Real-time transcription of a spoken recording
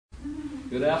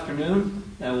Good afternoon,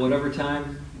 at whatever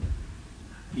time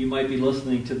you might be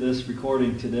listening to this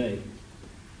recording today.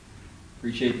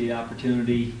 Appreciate the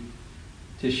opportunity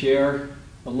to share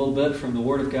a little bit from the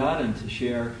Word of God and to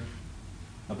share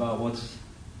about what's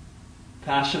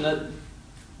passionate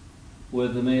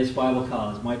with Emmaus Bible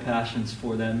College, my passions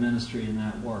for that ministry and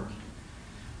that work.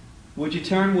 Would you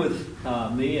turn with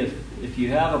me, if you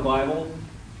have a Bible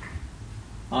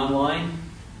online,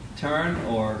 turn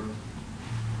or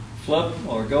flip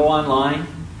or go online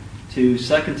to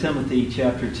 2 Timothy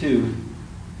chapter 2,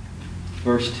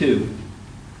 verse 2.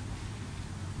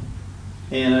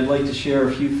 And I'd like to share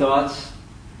a few thoughts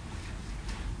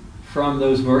from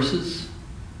those verses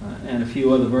and a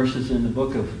few other verses in the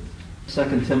book of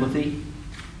 2 Timothy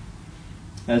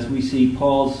as we see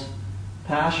Paul's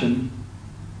passion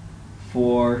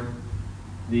for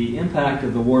the impact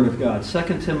of the Word of God.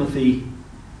 2 Timothy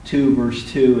 2,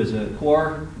 verse 2 is a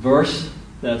core verse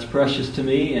that's precious to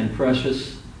me and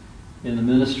precious in the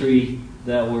ministry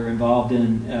that we're involved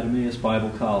in at Emmaus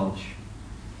Bible College.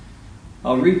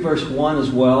 I'll read verse 1 as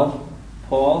well.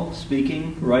 Paul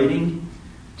speaking, writing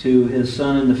to his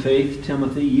son in the faith,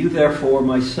 Timothy, "You therefore,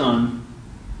 my son,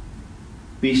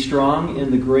 be strong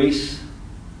in the grace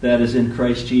that is in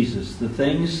Christ Jesus. The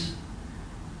things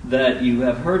that you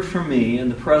have heard from me in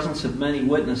the presence of many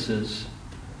witnesses,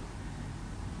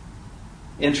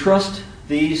 entrust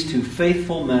these to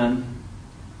faithful men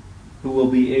who will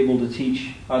be able to teach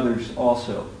others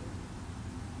also."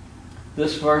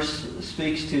 This verse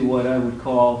speaks to what I would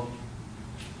call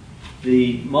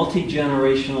the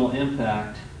multi-generational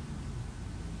impact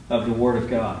of the Word of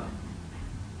God.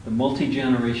 The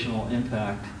multi-generational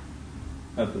impact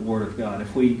of the Word of God.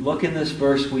 If we look in this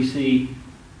verse, we see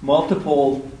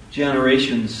multiple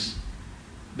generations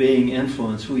being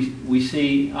influenced. We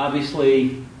see,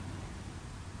 obviously,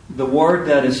 the word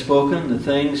that is spoken, the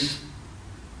things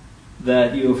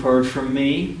that you have heard from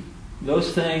me.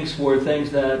 Those things were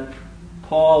things that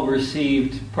Paul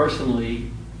received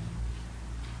personally,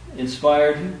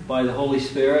 inspired by the Holy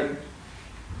Spirit,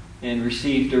 and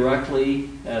received directly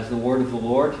as the word of the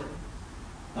Lord,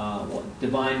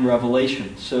 divine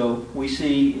revelation. So we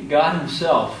see God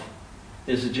Himself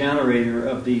is a generator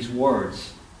of these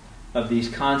words, of these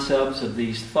concepts, of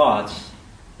these thoughts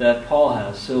that Paul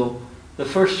has. So the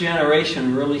first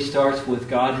generation really starts with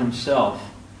God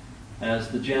Himself as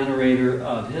the generator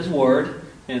of His Word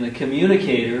and the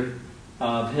communicator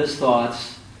of His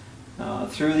thoughts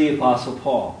through the Apostle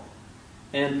Paul.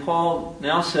 And Paul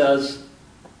now says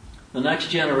the next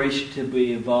generation to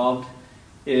be involved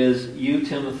is you,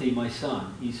 Timothy, my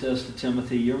son. He says to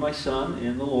Timothy, "You're my son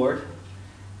in the Lord."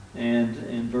 And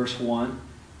in verse 1,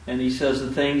 and he says,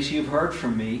 "The things you've heard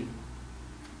from me,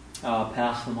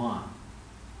 pass them on."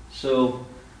 So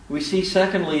we see,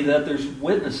 secondly, that there's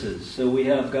witnesses. So we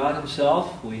have God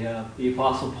Himself, we have the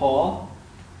Apostle Paul,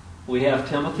 we have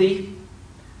Timothy,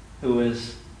 who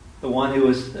is the one who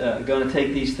is going to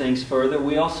take these things further.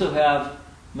 We also have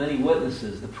many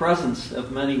witnesses. The presence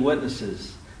of many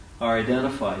witnesses are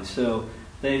identified. So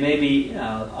they may be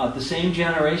of the same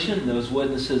generation. Those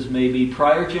witnesses may be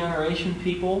prior generation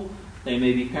people. They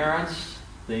may be parents.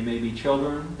 They may be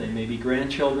children. They may be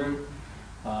grandchildren.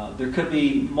 There could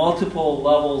be multiple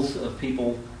levels of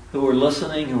people who are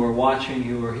listening, who are watching,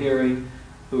 who are hearing,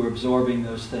 who are absorbing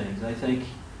those things. I think,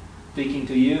 speaking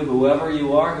to you, whoever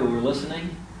you are who are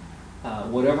listening,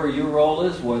 whatever your role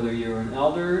is, whether you're an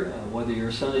elder, whether you're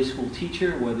a Sunday school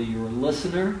teacher, whether you're a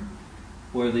listener,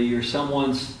 whether you're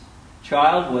someone's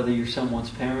child, whether you're someone's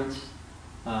parents,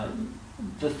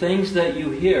 the things that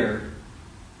you hear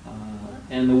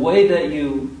and the way that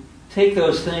you take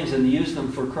those things and use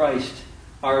them for Christ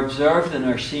are observed and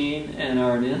are seen and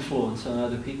are an influence on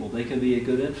other people. They can be a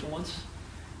good influence.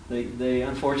 They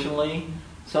unfortunately,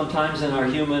 sometimes in our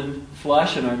human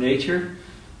flesh and our nature,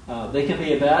 they can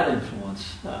be a bad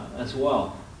influence as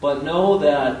well. But know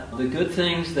that the good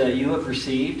things that you have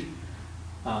received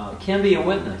can be a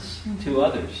witness to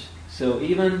others. So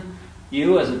even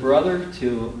you as a brother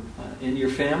to in your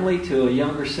family, to a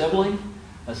younger sibling,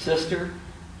 a sister,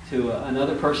 to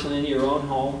another person in your own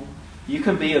home, you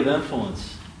can be of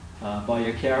influence by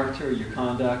your character, your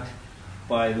conduct,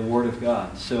 by the Word of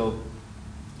God. So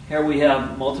here we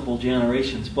have multiple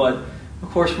generations. But, of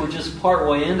course, we're just part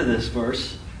way into this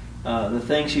verse. The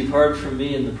things you've heard from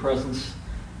me in the presence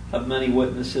of many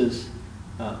witnesses.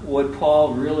 What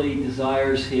Paul really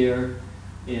desires here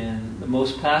in the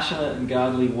most passionate and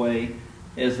godly way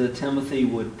is that Timothy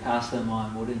would pass them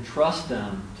on, would entrust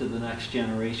them to the next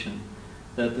generation.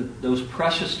 That those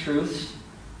precious truths,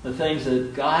 the things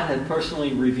that God had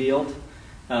personally revealed,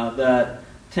 that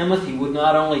Timothy would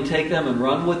not only take them and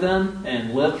run with them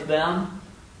and live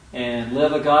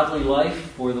a godly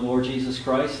life for the Lord Jesus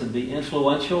Christ and be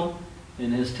influential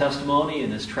in his testimony,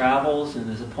 in his travels, in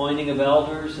his appointing of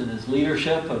elders, in his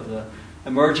leadership of the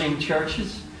emerging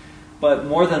churches, but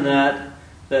more than that,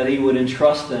 that he would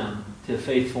entrust them to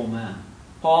faithful men.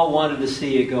 Paul wanted to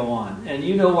see it go on. And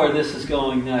you know where this is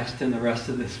going next in the rest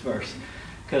of this verse.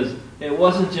 Because it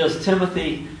wasn't just,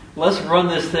 Timothy, let's run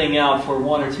this thing out for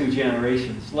 1 or 2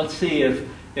 generations. Let's see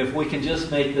if we can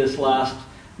just make this last,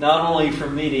 not only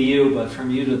from me to you, but from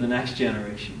you to the next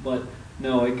generation. But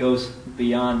no, it goes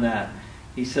beyond that.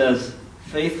 He says,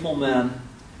 faithful men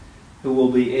who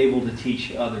will be able to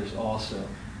teach others also.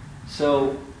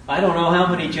 So, I don't know how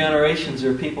many generations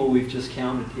or people we've just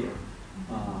counted here.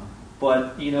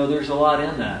 But, there's a lot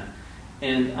in that.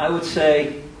 And I would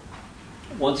say,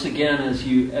 once again, as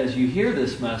you hear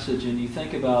this message and you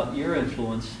think about your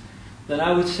influence, then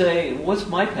I would say, what's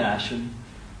my passion?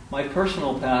 My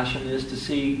personal passion is to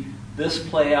see this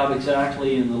play out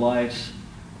exactly in the lives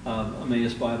of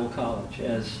Emmaus Bible College.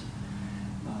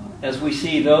 As we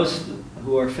see those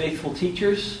who are faithful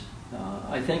teachers,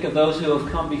 I think of those who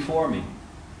have come before me.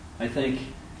 I think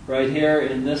right here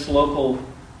in this local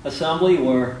assembly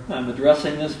where I'm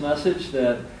addressing this message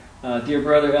that dear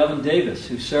brother Evan Davis,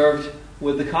 who served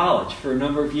with the college for a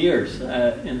number of years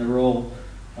in the role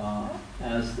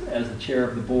as the chair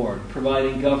of the board,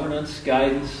 providing governance,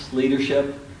 guidance,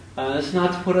 leadership. It's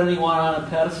not to put anyone on a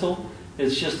pedestal.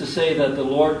 It's just to say that the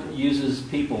Lord uses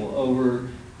people over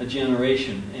a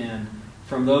generation. And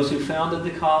from those who founded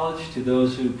the college to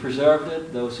those who preserved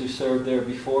it, those who served there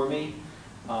before me,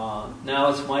 now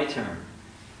it's my turn.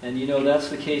 And that's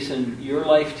the case in your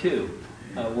life too.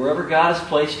 Wherever God has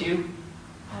placed you,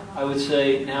 I would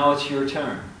say now it's your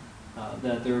turn.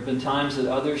 That there have been times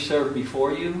that others served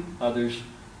before you, others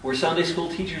were Sunday school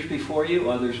teachers before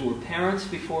you, others were parents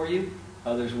before you,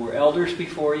 others were elders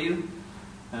before you,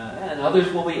 and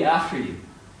others will be after you.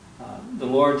 The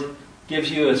Lord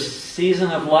gives you a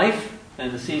season of life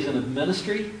and a season of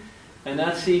ministry, and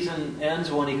that season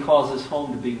ends when He calls us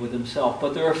home to be with Himself.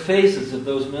 But there are phases of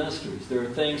those ministries. There are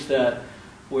things that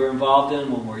we're involved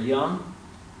in when we're young.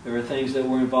 There are things that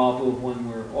we're involved with when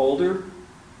we're older.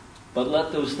 But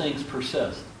let those things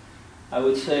persist. I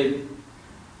would say,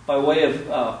 by way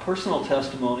of personal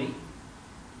testimony,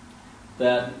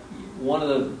 that one of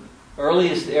the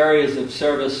earliest areas of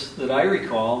service that I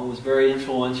recall was very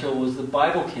influential was the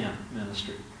Bible camp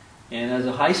ministry. And as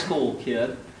a high school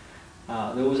kid,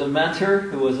 there was a mentor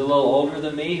who was a little older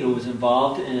than me who was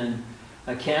involved in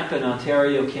a camp in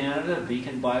Ontario, Canada,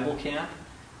 Beacon Bible Camp.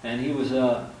 And he was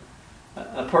a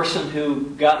person who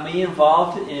got me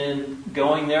involved in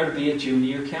going there to be a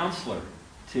junior counselor.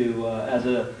 As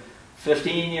a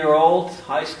 15-year-old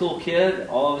high school kid,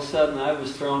 all of a sudden I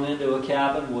was thrown into a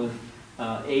cabin with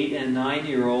 8 and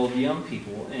 9-year-old young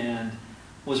people and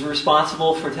was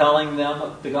responsible for telling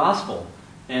them the gospel.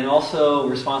 And also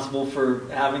responsible for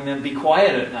having them be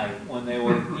quiet at night when they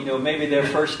were, maybe their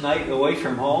first night away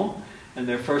from home and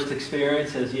their first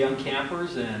experience as young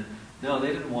campers. And no,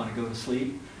 they didn't want to go to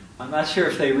sleep. I'm not sure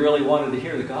if they really wanted to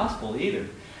hear the gospel either.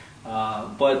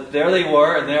 But there they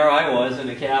were, and there I was in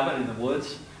a cabin in the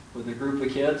woods with a group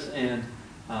of kids. And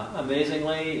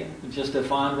amazingly, just a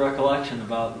fond recollection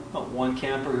about one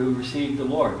camper who received the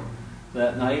Lord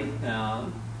that night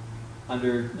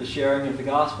under the sharing of the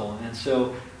gospel. And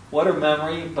so, what a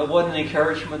memory, but what an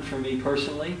encouragement for me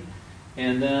personally.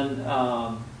 And then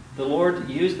the Lord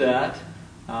used that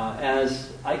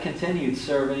as I continued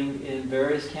serving in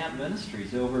various camp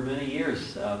ministries over many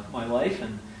years of my life.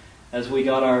 And as we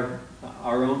got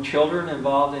our own children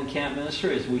involved in camp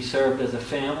ministry, as we served as a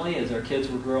family, as our kids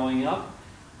were growing up,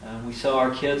 we saw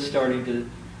our kids starting to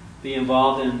be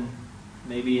involved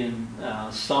in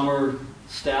summer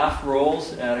staff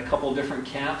roles at a couple different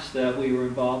camps that we were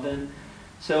involved in.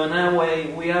 So in that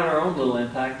way, we had our own little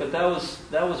impact, but that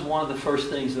was one of the first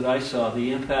things that I saw,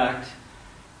 the impact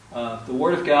of the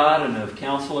Word of God and of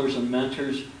counselors and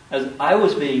mentors. As I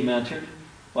was being mentored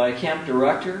by a camp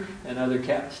director and other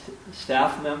camp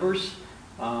staff members,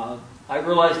 I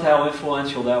realized how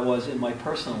influential that was in my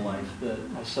personal life. That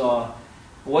I saw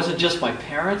it wasn't just my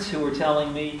parents who were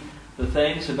telling me the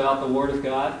things about the Word of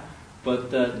God, but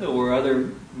that there were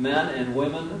other men and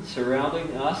women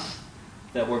surrounding us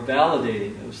that were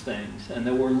validating those things and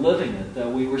that were living it,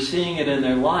 that we were seeing it in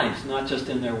their lives, not just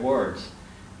in their words.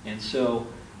 And so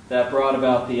that brought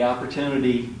about the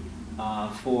opportunity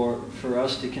for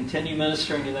us to continue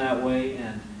ministering in that way.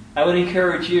 And I would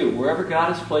encourage you, wherever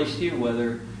God has placed you,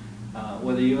 whether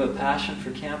you have a passion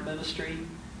for camp ministry,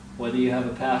 whether you have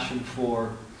a passion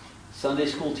for Sunday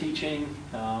school teaching,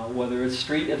 whether it's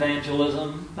street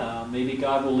evangelism, maybe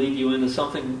God will lead you into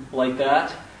something like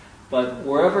that. But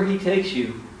wherever He takes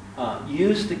you,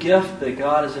 use the gift that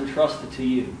God has entrusted to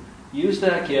you. Use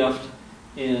that gift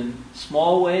in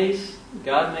small ways.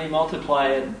 God may multiply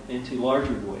it into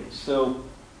larger ways. So,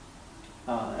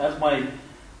 as my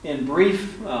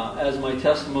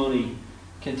testimony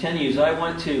continues, I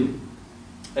went to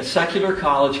a secular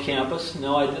college campus.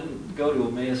 No, I didn't go to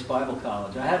Emmaus Bible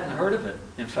College. I hadn't heard of it,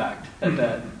 in fact, at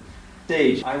that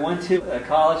stage. I went to a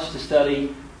college to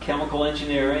study chemical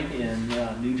engineering in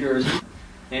New Jersey.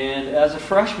 And as a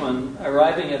freshman,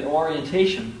 arriving at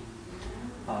orientation,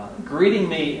 greeting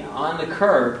me on the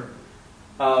curb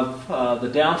of the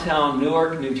downtown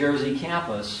Newark, New Jersey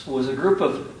campus was a group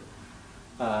of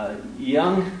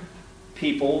young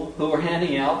people who were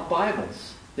handing out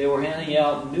Bibles. They were handing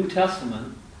out New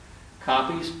Testament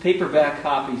copies, paperback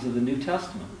copies of the New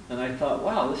Testament. And I thought,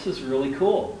 wow, this is really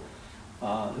cool.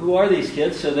 Who are these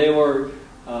kids? So they were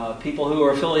people who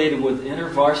were affiliated with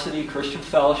InterVarsity Christian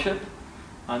Fellowship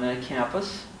on that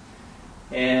campus.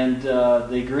 And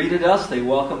they greeted us. They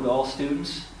welcomed all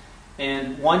students.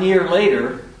 And 1 year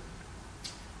later,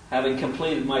 having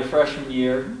completed my freshman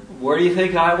year, where do you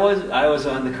think I was? I was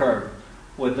on the curb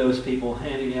with those people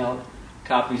handing out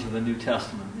copies of the New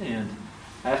Testament. And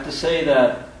I have to say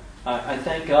that I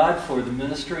thank God for the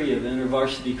ministry of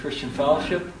InterVarsity Christian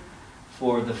Fellowship,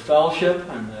 for the fellowship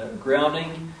and the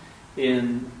grounding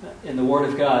in the Word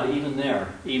of God, even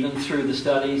there, even through the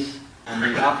studies, and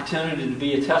the opportunity to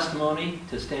be a testimony,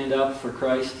 to stand up for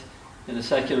Christ in a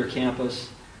secular campus.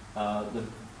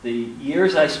 The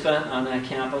years I spent on that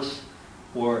campus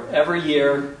were every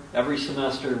year, every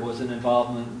semester was an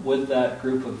involvement with that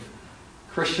group of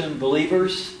Christian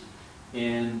believers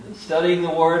in studying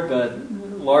the Word, but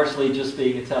largely just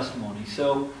being a testimony.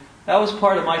 So that was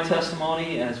part of my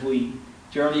testimony as we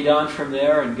journeyed on from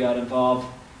there and got involved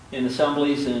in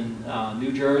assemblies in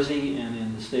New Jersey and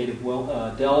in the state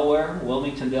of Delaware,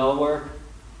 Wilmington, Delaware,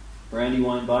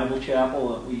 Brandywine Bible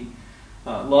Chapel. We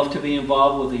love to be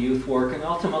involved with the youth work, and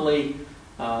ultimately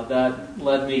that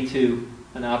led me to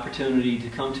an opportunity to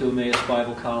come to Emmaus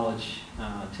Bible College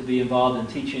to be involved in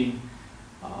teaching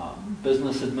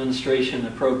business administration,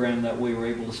 a program that we were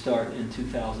able to start in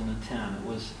 2010. It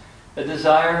was a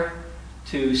desire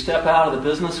to step out of the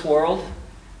business world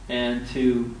and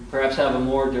to perhaps have a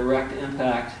more direct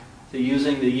impact to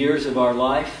using the years of our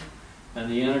life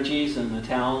and the energies and the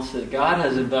talents that God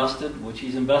has invested, which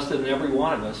He's invested in every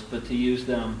one of us, but to use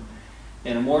them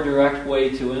in a more direct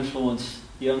way to influence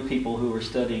young people who are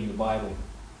studying the Bible.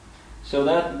 So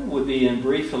that would be, in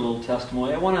brief, a little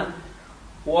testimony. I want to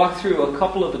walk through a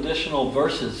couple of additional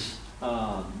verses,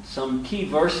 some key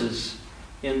verses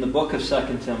in the book of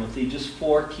 2 Timothy, just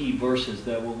 4 key verses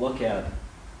that we'll look at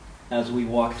as we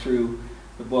walk through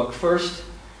the book. First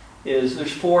is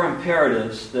there's 4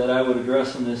 imperatives that I would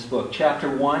address in this book.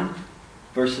 Chapter 1,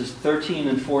 verses 13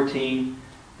 and 14,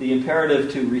 the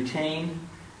imperative to retain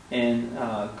and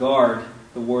guard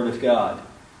the Word of God.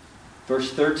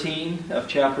 Verse 13 of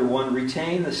chapter 1,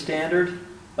 retain the standard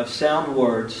of sound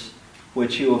words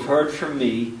which you have heard from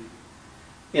me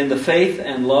in the faith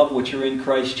and love which are in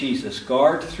Christ Jesus.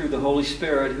 Guard through the Holy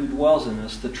Spirit who dwells in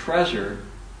us the treasure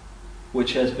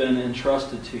which has been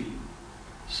entrusted to you.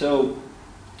 So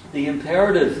the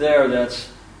imperative there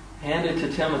that's handed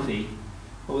to Timothy,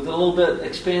 with a little bit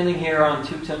expanding here on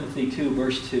 2 Timothy 2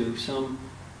 verse 2,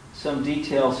 some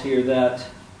details here that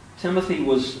Timothy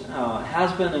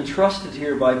has been entrusted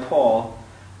here by Paul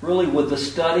really with the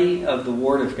study of the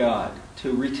Word of God,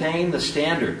 to retain the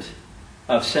standard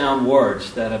of sound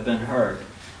words that have been heard,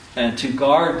 and to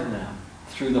guard them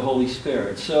through the Holy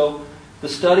Spirit. So the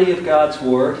study of God's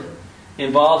Word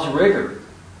involves rigor.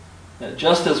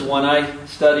 Just as when I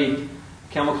studied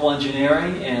chemical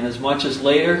engineering, and as much as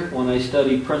later when I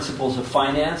studied principles of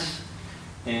finance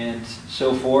and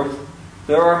so forth,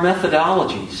 there are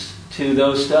methodologies to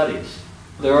those studies.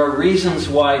 There are reasons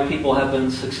why people have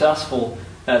been successful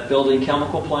at building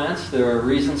chemical plants. There are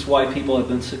reasons why people have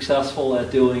been successful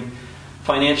at doing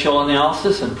financial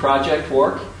analysis and project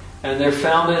work. And they're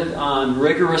founded on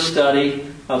rigorous study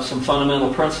of some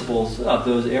fundamental principles of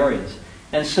those areas.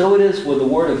 And so it is with the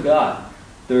Word of God.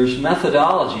 There's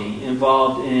methodology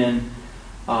involved in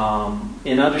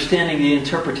understanding the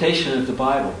interpretation of the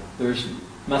Bible. There's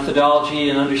methodology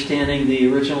in understanding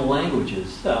the original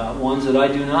languages, ones that I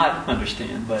do not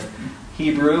understand, but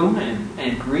Hebrew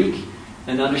and Greek,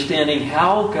 and understanding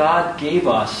how God gave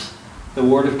us the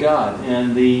Word of God,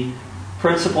 and the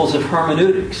principles of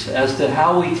hermeneutics as to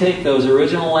how we take those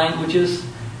original languages,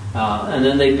 and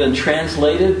then they've been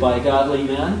translated by godly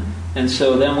men, And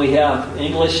so then we have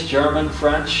English, German,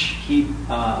 French,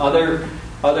 other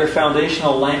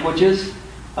foundational languages.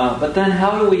 But then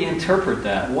how do we interpret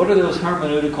that? What are those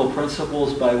hermeneutical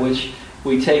principles by which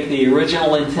we take the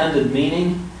original intended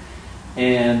meaning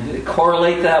and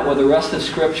correlate that with the rest of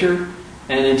Scripture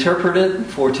and interpret it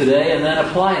for today and then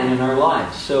apply it in our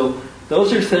lives? So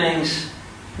those are things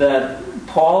that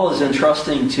Paul is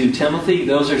entrusting to Timothy.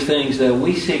 Those are things that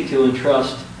we seek to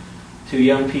entrust to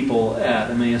young people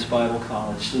at Emmaus Bible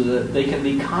College so that they can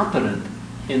be competent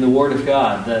in the Word of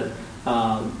God. That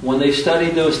when they've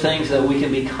studied those things, that we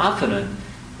can be confident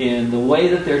in the way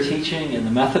that they're teaching and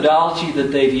the methodology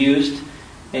that they've used,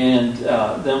 and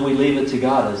then we leave it to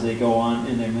God as they go on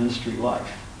in their ministry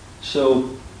life.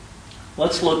 So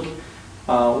let's look.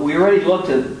 We already looked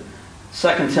at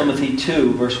 2 Timothy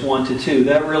 2, verse 1 to 2.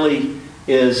 That really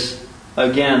is,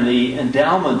 again, the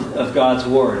endowment of God's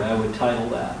Word, I would title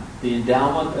that. The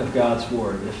endowment of God's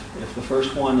Word. If the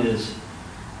first one is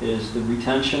the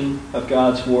retention of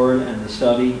God's Word and the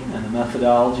study and the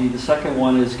methodology, the second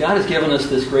one is God has given us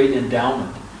this great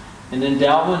endowment. An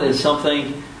endowment is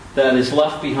something that is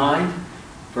left behind.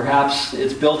 Perhaps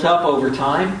it's built up over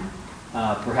time.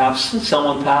 Perhaps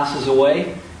someone passes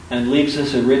away and leaves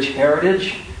us a rich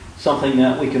heritage, something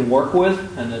that we can work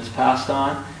with and that's passed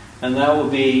on. And that will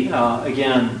be,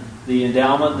 again, the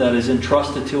endowment that is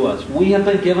entrusted to us. We have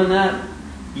been given that.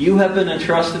 You have been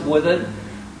entrusted with it.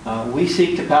 We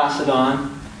seek to pass it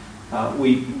on.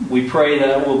 We pray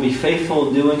that we'll be faithful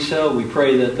in doing so. We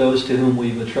pray that those to whom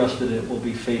we've entrusted it will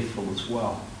be faithful as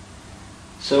well.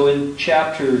 So in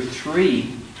chapter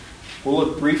 3, we'll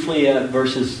look briefly at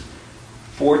verses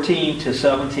 14 to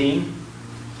 17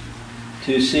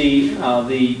 to see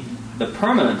the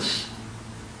permanence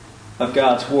of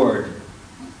God's Word.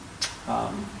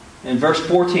 In verse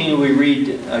 14 we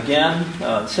read again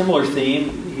a similar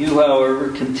theme. You, however,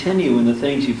 continue in the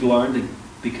things you've learned to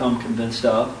become convinced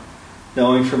of,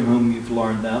 knowing from whom you've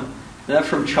learned them. And that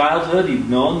from childhood you've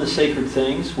known the sacred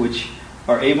things which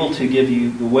are able to give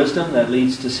you the wisdom that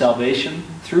leads to salvation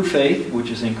through faith,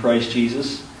 which is in Christ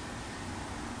Jesus.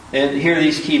 And here are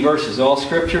these key verses. All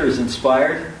Scripture is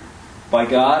inspired by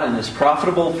God and is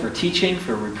profitable for teaching,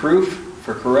 for reproof,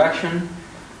 for correction,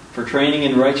 for training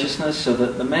in righteousness, so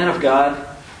that the man of God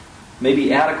may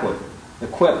be adequate,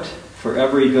 equipped for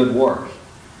every good work.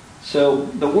 So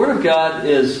the Word of God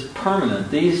is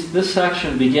permanent. This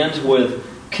section begins with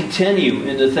continue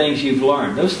in the things you've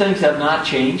learned. Those things have not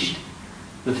changed.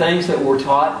 The things that were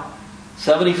taught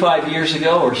 75 years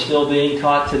ago are still being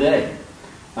taught today.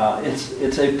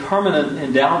 It's a permanent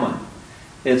endowment.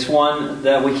 It's one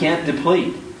that we can't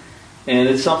deplete. And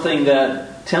it's something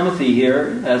that Timothy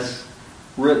here, as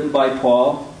written by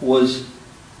Paul, was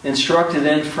instructed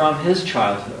in from his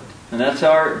childhood. And that's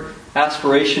our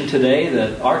aspiration today,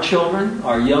 that our children,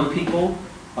 our young people,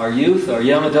 our youth, our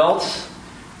young adults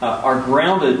are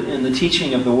grounded in the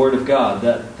teaching of the Word of God,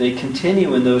 that they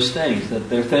continue in those things, that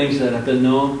they're things that have been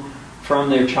known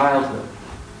from their childhood.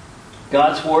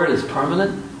 God's Word is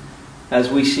permanent. As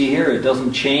we see here, it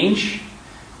doesn't change.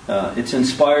 It's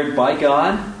inspired by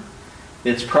God.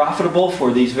 It's profitable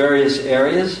for these various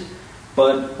areas.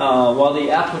 But while the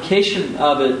application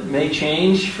of it may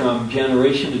change from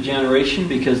generation to generation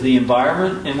because the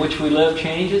environment in which we live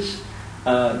changes,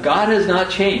 God has not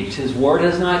changed. His Word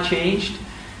has not changed.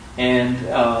 And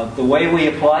the way we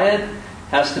apply it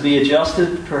has to be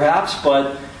adjusted perhaps,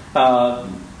 but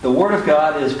the Word of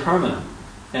God is permanent.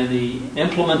 And the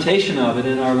implementation of it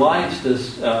in our lives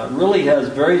really has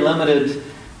very limited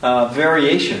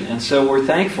variation. And so we're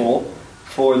thankful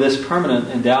for this permanent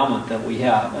endowment that we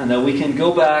have, and that we can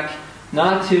go back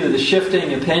not to the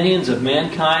shifting opinions of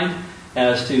mankind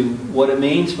as to what it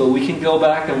means, but we can go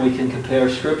back and we can compare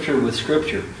Scripture with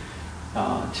Scripture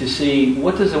to see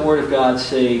what does the Word of God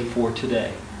say for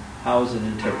today. How is it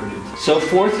interpreted? So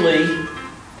fourthly,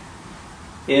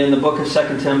 in the book of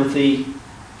 2 Timothy,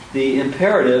 the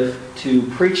imperative to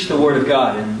preach the Word of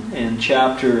God. In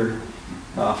chapter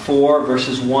 4,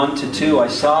 verses 1 to 2, I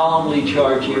solemnly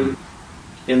charge you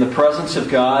in the presence of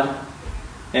God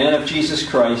and of Jesus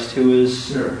Christ, who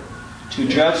is to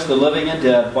judge the living and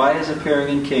dead by His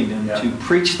appearing in kingdom, to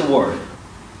preach the Word,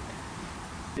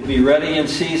 to be ready in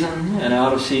season and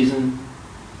out of season,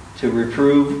 to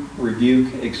reprove,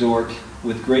 rebuke, exhort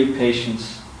with great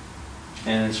patience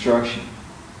and instruction.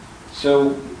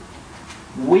 So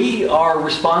we are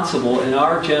responsible in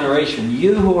our generation,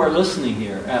 you who are listening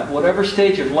here, at whatever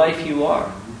stage of life you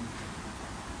are,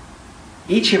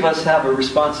 each of us have a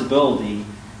responsibility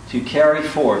to carry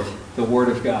forth the Word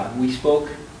of God. We spoke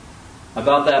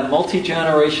about that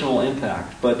multi-generational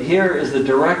impact, but here is the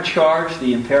direct charge,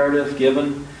 the imperative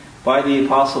given by the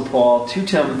Apostle Paul to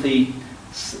Timothy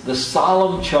the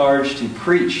solemn charge to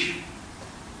preach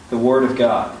the Word of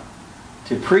God,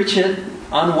 to preach it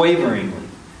unwaveringly,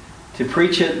 to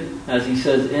preach it, as he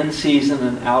says, in season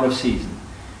and out of season.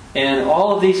 And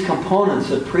all of these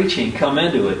components of preaching come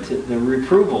into it, the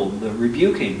reproval, the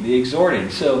rebuking, the exhorting.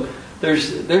 So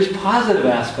there's positive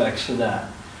aspects to that.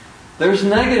 There's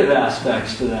negative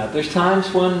aspects to that. There's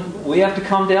times when we have to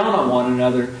come down on one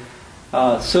another,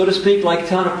 so to speak, like a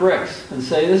ton of bricks, and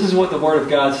say, this is what the Word of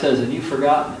God says, and you've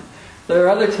forgotten it. There are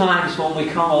other times when we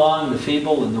come along, the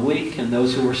feeble and the weak and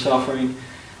those who are suffering,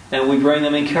 and we bring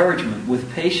them encouragement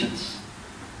with patience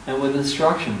and with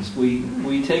instructions.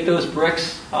 We take those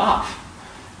bricks off,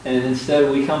 and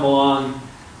instead we come along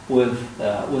with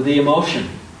the emotion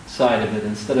side of it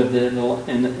instead of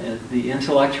the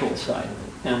intellectual side of it.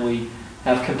 And we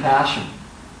have compassion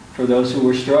for those who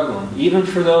are struggling, even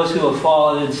for those who have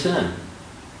fallen in sin.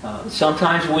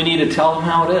 Sometimes we need to tell them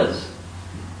how it is.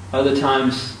 Other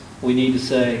times we need to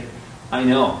say, I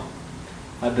know.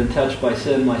 I've been touched by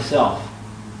sin myself.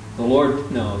 The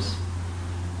Lord knows.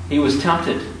 He was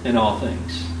tempted in all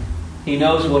things. He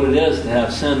knows what it is to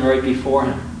have sin right before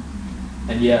Him.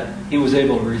 And yet He was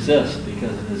able to resist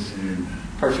because of His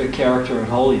perfect character and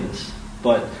holiness.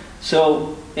 But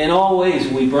so in all ways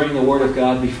we bring the Word of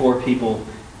God before people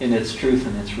in its truth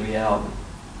and its reality.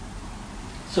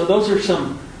 So those are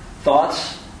some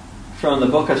thoughts from the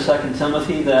book of 2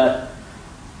 Timothy that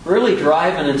really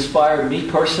drive and inspire me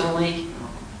personally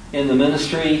in the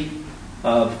ministry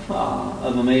of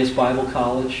Emmaus Bible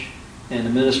College, and the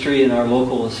ministry in our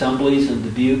local assemblies in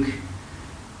Dubuque,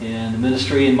 and the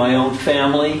ministry in my own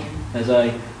family as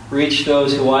I reach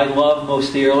those who I love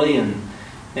most dearly,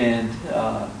 and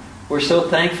we're so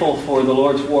thankful for the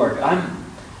Lord's work.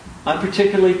 I'm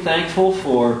particularly thankful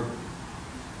for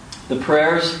the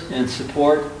prayers and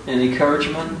support and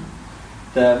encouragement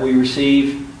that we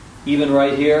receive even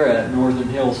right here at Northern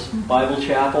Hills Bible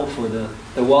Chapel, for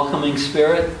the welcoming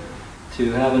spirit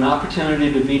to have an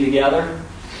opportunity to be together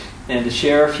and to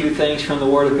share a few things from the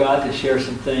Word of God, to share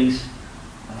some things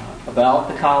about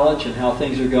the college and how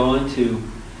things are going, to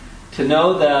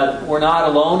know that we're not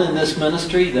alone in this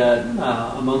ministry, that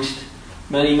amongst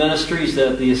many ministries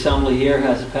that the assembly here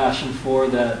has a passion for,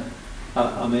 that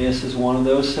Emmaus is one of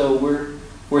those. So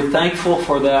we're thankful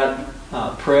for that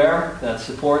prayer, that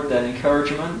support, that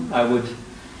encouragement. I would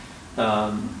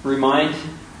remind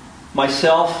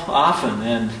myself often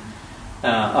and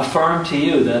affirm to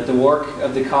you that the work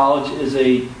of the college is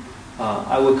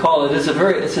I would call it,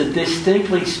 it's a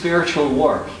distinctly spiritual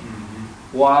work.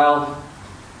 While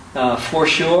for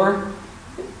sure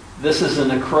this is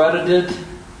an accredited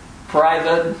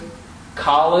private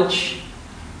college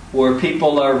where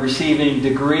people are receiving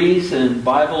degrees in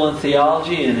Bible and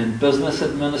theology and in business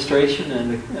administration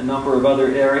and a number of other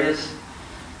areas,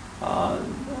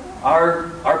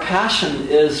 our passion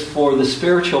is for the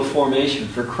spiritual formation,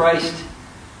 for Christ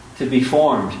to be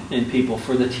formed in people,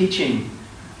 for the teaching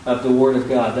of the Word of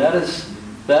God. That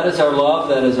is our love,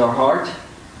 that is our heart.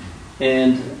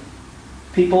 And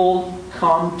people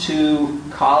come to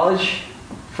college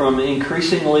from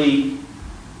increasingly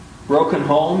broken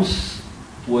homes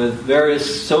with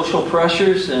various social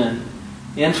pressures and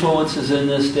influences in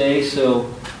this day.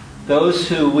 So those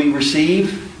who we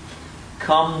receive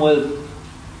come with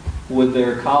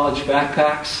their college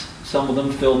backpacks, some of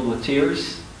them filled with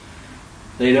tears.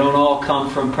 They don't all come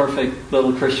from perfect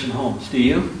little Christian homes. Do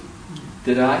you?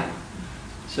 Did I?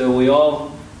 So we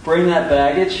all bring that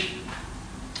baggage,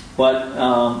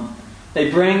 but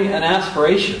they bring an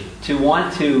aspiration to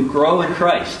want to grow in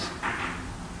Christ.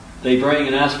 They bring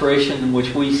an aspiration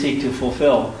which we seek to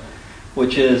fulfill,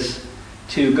 which is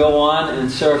to go on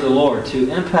and serve the Lord, to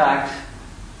impact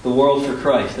the world for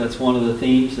Christ. That's one of the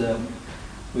themes that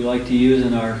we like to use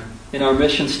in our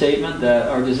mission statement, that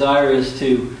our desire is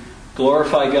to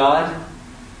glorify God,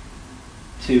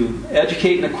 to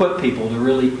educate and equip people to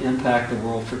really impact the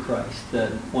world for Christ.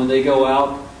 That when they go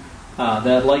out,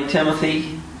 that like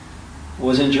Timothy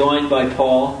was enjoined by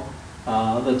Paul,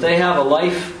 that they have a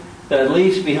life that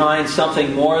leaves behind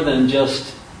something more than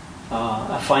just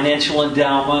a financial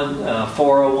endowment, a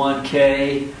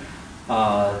 401k,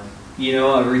 a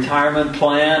retirement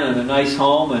plan and a nice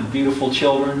home and beautiful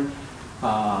children.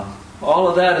 All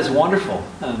of that is wonderful.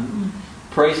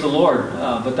 Praise the Lord.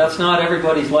 But that's not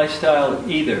everybody's lifestyle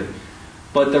either.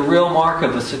 But the real mark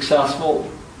of a successful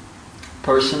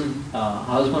person,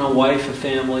 husband and wife, a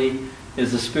family,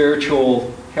 is the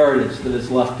spiritual heritage that is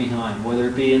left behind, whether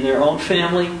it be in their own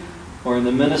family or in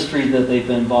the ministry that they've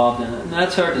been involved in. And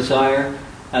that's our desire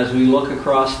as we look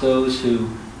across those who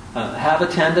have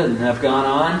attended and have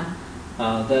gone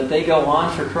that they go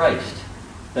on for Christ.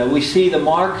 That we see the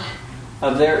mark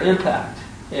of their impact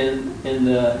in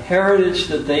the heritage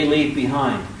that they leave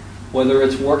behind. Whether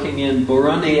it's working in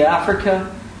Burundi,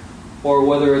 Africa, or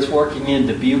whether it's working in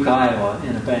Dubuque, Iowa,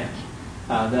 in a bank.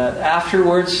 That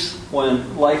afterwards,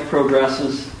 when life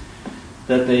progresses,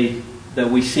 that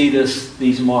we see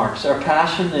these marks. Our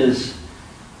passion is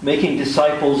making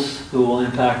disciples who will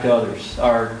impact others.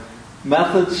 Our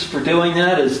methods for doing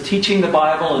that is teaching the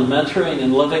Bible and mentoring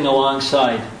and living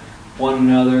alongside one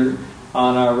another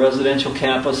on our residential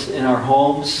campus, in our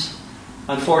homes.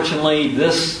 Unfortunately,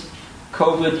 this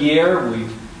COVID year,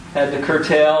 we've had to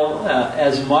curtail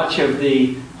as much of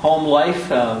the home life.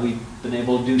 We've been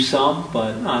able to do some,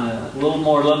 but on a little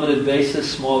more limited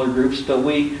basis, smaller groups. But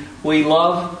we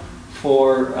love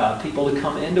for people to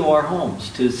come into our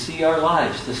homes, to see our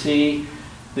lives, to see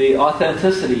the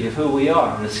authenticity of who we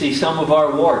are, to see some of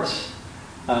our warts,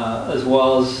 as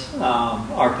well as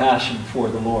our passion for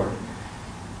the Lord.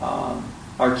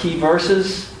 Our key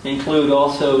verses include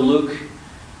also Luke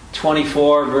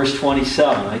 24, verse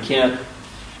 27. I can't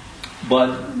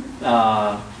but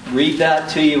read that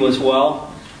to you as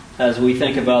well as we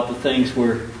think about the things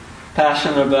we're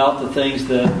passionate about, the things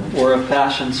that were of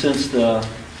passion since the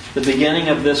beginning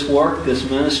of this work, this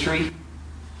ministry.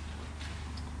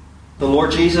 The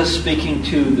Lord Jesus speaking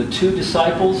to the two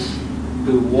disciples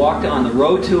who walked on the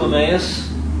road to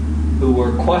Emmaus, who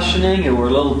were questioning, who were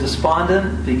a little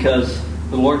despondent because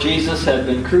the Lord Jesus had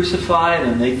been crucified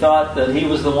and they thought that He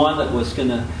was the one that was going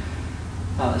to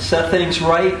set things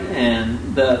right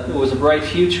and that it was a bright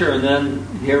future, and then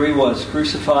here He was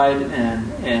crucified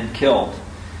and killed.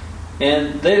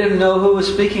 And they didn't know who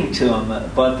was speaking to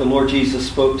them, but the Lord Jesus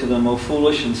spoke to them, "O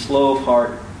foolish and slow of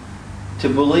heart, to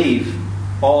believe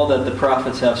all that the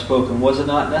prophets have spoken. Was it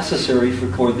not necessary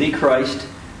for thee, Christ,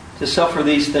 to suffer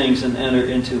these things and enter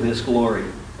into His glory?"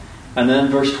 And then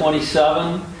verse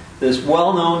 27, this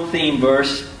well-known theme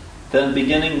verse, then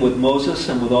beginning with Moses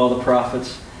and with all the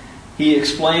prophets, He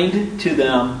explained to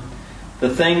them the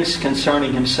things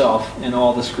concerning Himself in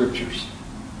all the Scriptures.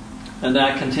 And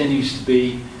that continues to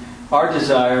be our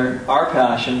desire, our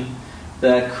passion,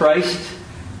 that Christ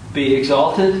be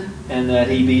exalted and that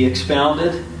He be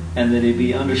expounded and that He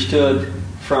be understood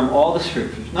from all the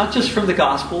Scriptures. Not just from the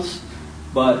Gospels,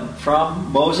 but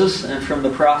from Moses and from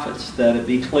the prophets, that it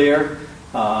be clear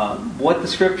what the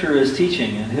Scripture is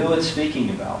teaching and who it's speaking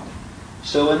about.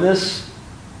 So in this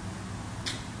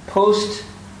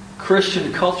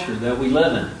post-Christian culture that we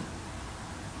live in,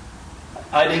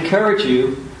 I'd encourage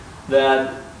you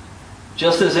that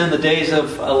just as in the days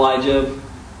of Elijah,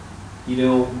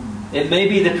 it may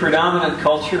be the predominant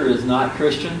culture is not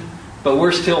Christian, but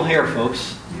we're still here,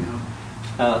 folks.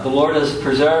 The Lord has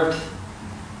preserved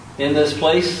in this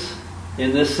place,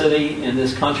 in this city, in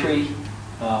this country,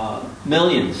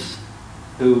 millions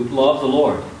who love the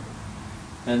Lord.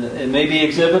 And it may be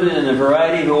exhibited in a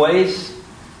variety of ways,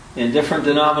 in different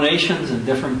denominations, in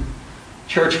different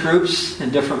church groups, in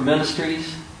different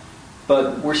ministries,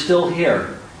 but we're still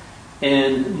here.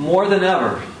 And more than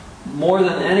ever, more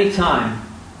than any time,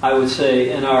 I would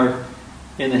say, in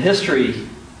the history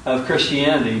of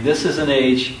Christianity, this is an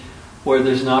age where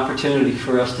there's an opportunity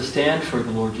for us to stand for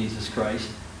the Lord Jesus Christ.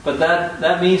 But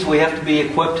that means we have to be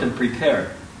equipped and prepared.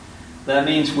 That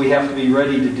means we have to be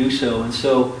ready to do so. And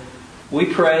so we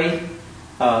pray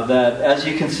that as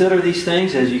you consider these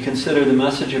things, as you consider the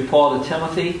message of Paul to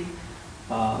Timothy,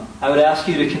 I would ask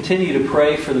you to continue to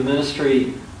pray for the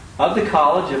ministry of the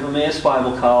college, of Emmaus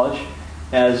Bible College,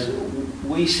 as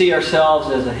we see ourselves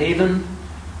as a haven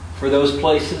for those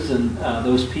places and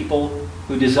those people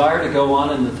who desire to go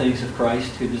on in the things of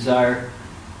Christ, who desire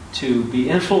to be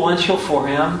influential for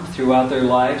Him throughout their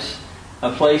lives,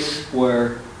 a place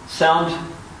where sound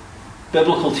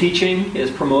biblical teaching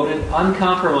is promoted.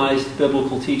 Uncompromised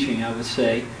biblical teaching, I would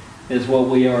say, is what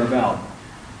we are about.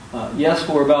 Yes,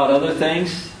 we're about other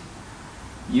things.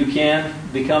 You can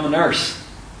become a nurse.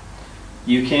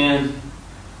 You can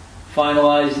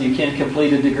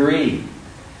complete a degree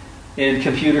in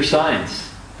computer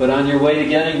science. But on your way to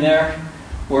getting there,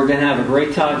 we're going to have a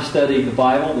great time studying the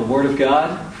Bible, the Word of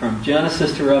God, from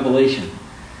Genesis to Revelation.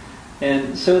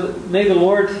 And so may the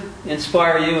Lord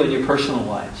inspire you in your personal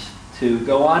lives to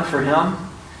go on for Him.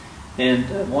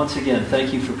 And once again,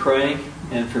 thank you for praying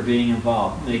and for being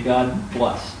involved. May God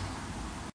bless.